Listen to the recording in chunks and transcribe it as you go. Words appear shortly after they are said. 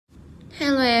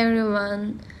Hello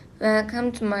everyone,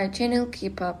 welcome to my channel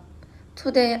Keep Up.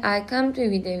 Today I come to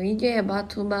you with a video about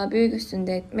Tuba Büyüküstün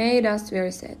that made us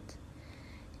very sad.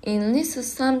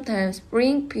 Illnesses sometimes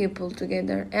bring people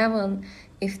together even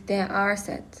if they are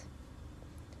sad.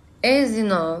 As you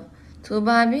know,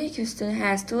 Tuba Büyüküstün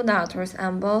has two daughters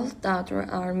and both daughters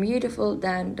are beautiful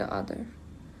than the other.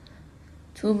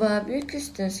 Tuba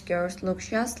Büyüküstün's girls look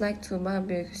just like Tuba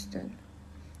Büyüküstün.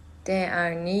 They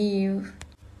are naive,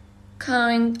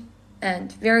 kind,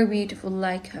 and very beautiful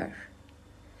like her.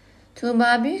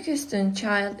 Tuba Büyüküstün's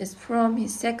child is from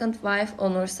his second wife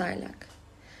Onur Saylak.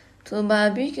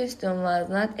 Tuba Büyüküstün was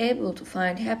not able to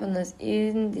find happiness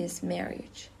in this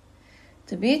marriage.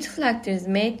 The beautiful actors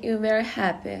made you very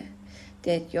happy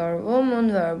that your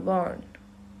women were born.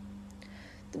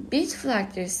 The beautiful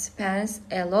actress spends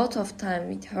a lot of time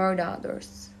with her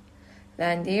daughters.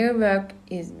 When their work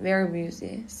is very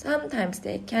busy, sometimes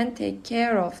they can take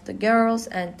care of the girls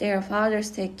and their fathers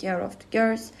take care of the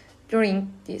girls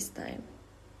during this time.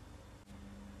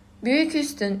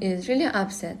 Büyüküstün is really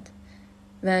upset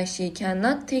when she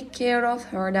cannot take care of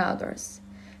her daughters.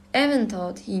 Even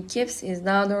though he keeps his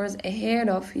daughters ahead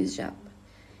of his job,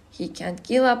 he can't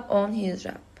give up on his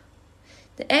job.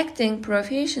 The acting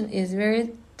profession is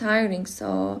very tiring,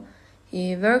 so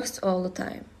he works all the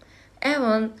time.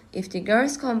 Even if the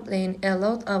girls complain a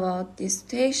lot about this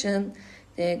situation,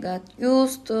 they got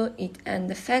used to it and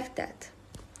the fact that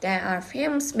they are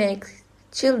famous makes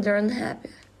children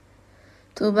happy.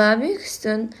 Tuba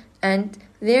Büyüküstün and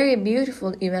very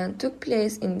beautiful event took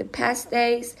place in the past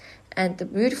days and the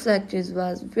beautiful actress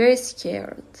was very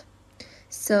scared.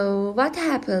 So what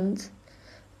happened?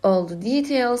 All the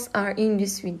details are in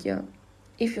this video.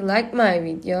 If you like my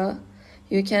video,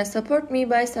 you can support me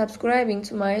by subscribing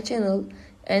to my channel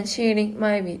and sharing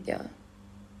my video.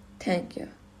 Thank you.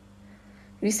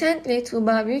 Recently,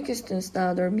 Tuba Büyüküstün's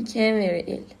daughter became very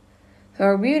ill.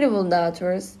 Her beautiful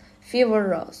daughter's fever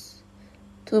rose.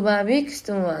 Tuba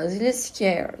Büyüküstün was really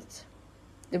scared.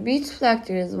 The beautiful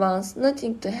actress wants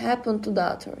nothing to happen to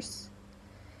daughters,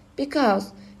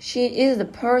 because she is the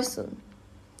person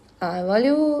I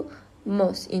value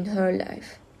most in her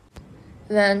life.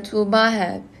 When Tuba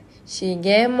had, she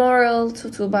gave moral to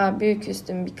Tuba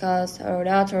Büyüküstün because her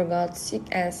daughter got sick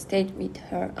and stayed with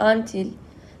her until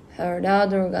her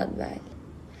daughter got well.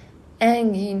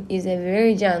 Engin is a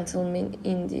very gentleman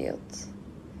indeed.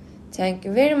 Thank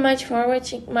you very much for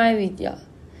watching my video.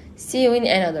 See you in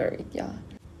another video.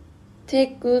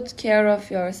 Take good care of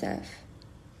yourself.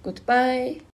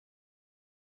 Goodbye.